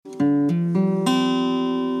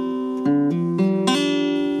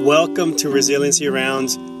Welcome to Resiliency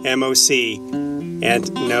Rounds MOC.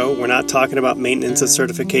 And no, we're not talking about maintenance of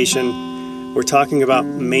certification. We're talking about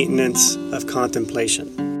maintenance of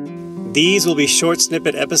contemplation. These will be short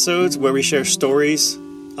snippet episodes where we share stories,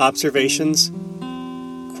 observations,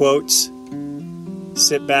 quotes.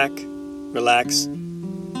 Sit back, relax,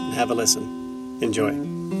 and have a listen. Enjoy.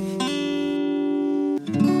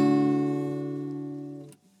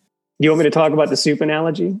 You want me to talk about the soup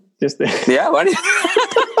analogy? Yeah, why do you...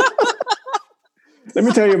 Let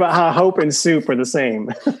me tell you about how hope and soup are the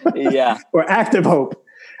same. Yeah. Or active hope.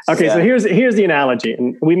 Okay, yeah. So here's the analogy.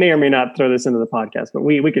 And we may or may not throw this into the podcast, but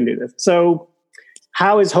we can do this. So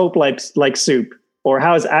how is hope like soup? Or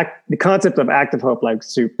how is the concept of active hope like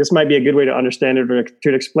soup? This might be a good way to understand it or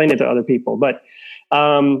to explain it to other people. But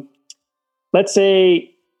let's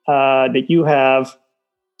say that you have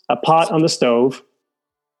a pot on the stove,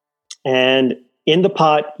 and in the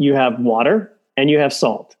pot you have water and you have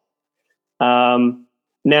salt.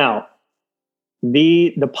 Now,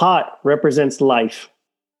 the pot represents life.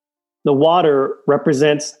 The water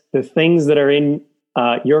represents the things that are in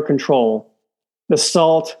your control. The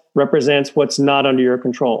salt represents what's not under your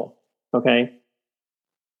control. Okay.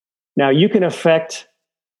 Now you can affect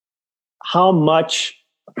how much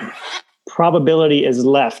probability is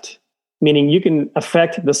left, meaning you can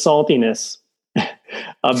affect the saltiness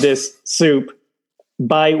of this soup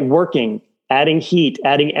by working, adding heat,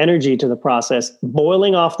 adding energy to the process,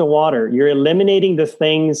 boiling off the water. You're eliminating the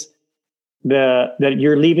things that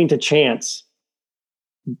you're leaving to chance.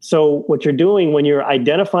 So what you're doing when you're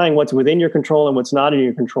identifying what's within your control and what's not in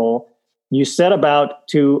your control, you set about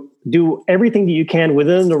to do everything that you can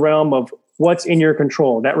within the realm of what's in your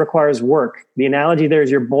control. That requires work. The analogy there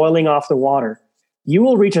is you're boiling off the water. You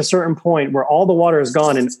will reach a certain point where all the water is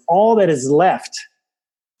gone and all that is left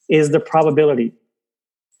is the probability,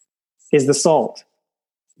 is the salt.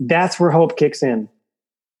 That's where hope kicks in.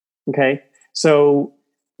 Okay? So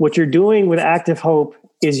what you're doing with active hope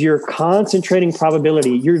is you're concentrating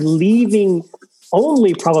probability. You're leaving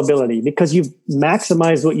only probability because you've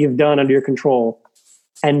maximized what you've done under your control.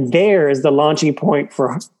 And there is the launching point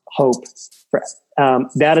for hope.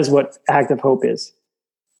 That is what active hope is.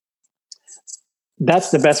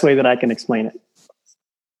 That's the best way that I can explain it.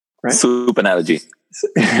 Right? Soup analogy.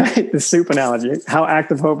 The soup analogy. How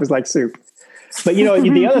active hope is like soup. But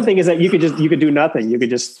the other thing is that you could do nothing. You could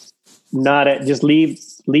just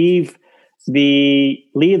leave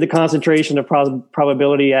the concentration of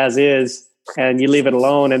probability as is, and you leave it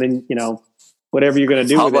alone, and then whatever you're going to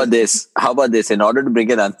do. How about this? In order to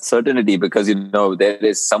bring in uncertainty, because there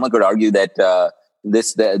is someone could argue that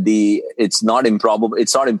it's not improbable,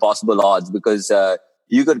 it's not impossible odds, because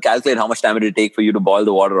you could calculate how much time it would take for you to boil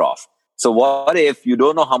the water off. So what if you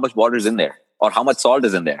don't know how much water is in there or how much salt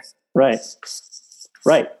is in there? Right.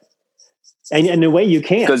 And the way you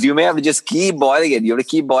can, because you may have to just keep boiling it. You have to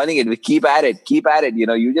keep boiling it. Keep at it.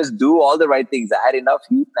 You just do all the right things. Add enough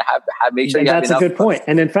heat. Make sure you have enough. That's a good point.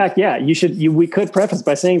 And in fact, yeah, we could preface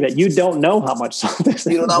by saying that you don't know how much salt is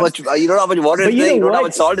there. You don't know how much water is there. You don't know how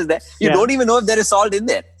much salt is there. You don't even know if there is salt in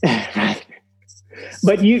there.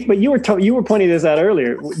 But you were pointing this out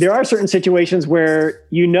earlier. There are certain situations where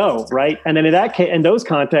right, and then in those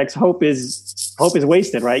contexts, hope is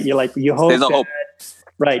wasted, right? You hope there's no hope,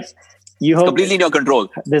 right? You hope completely in your control.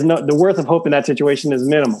 There's the worth of hope in that situation is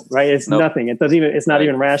minimal, right? It's nothing. It's not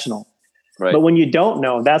even rational. Right. But when you don't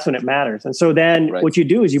know, that's when it matters. And so then what you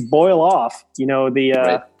do is you boil off,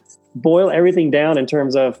 boil everything down in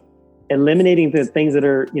terms of eliminating the things that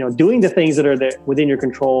are, doing the things that are within your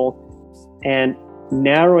control and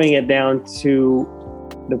narrowing it down to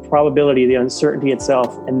the probability, the uncertainty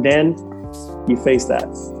itself. And then you face that.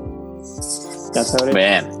 That's how it is.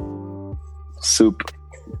 Man. Soup.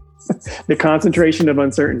 The concentration of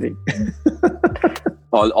uncertainty.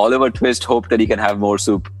 Oliver Twist hoped that he can have more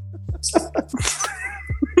soup.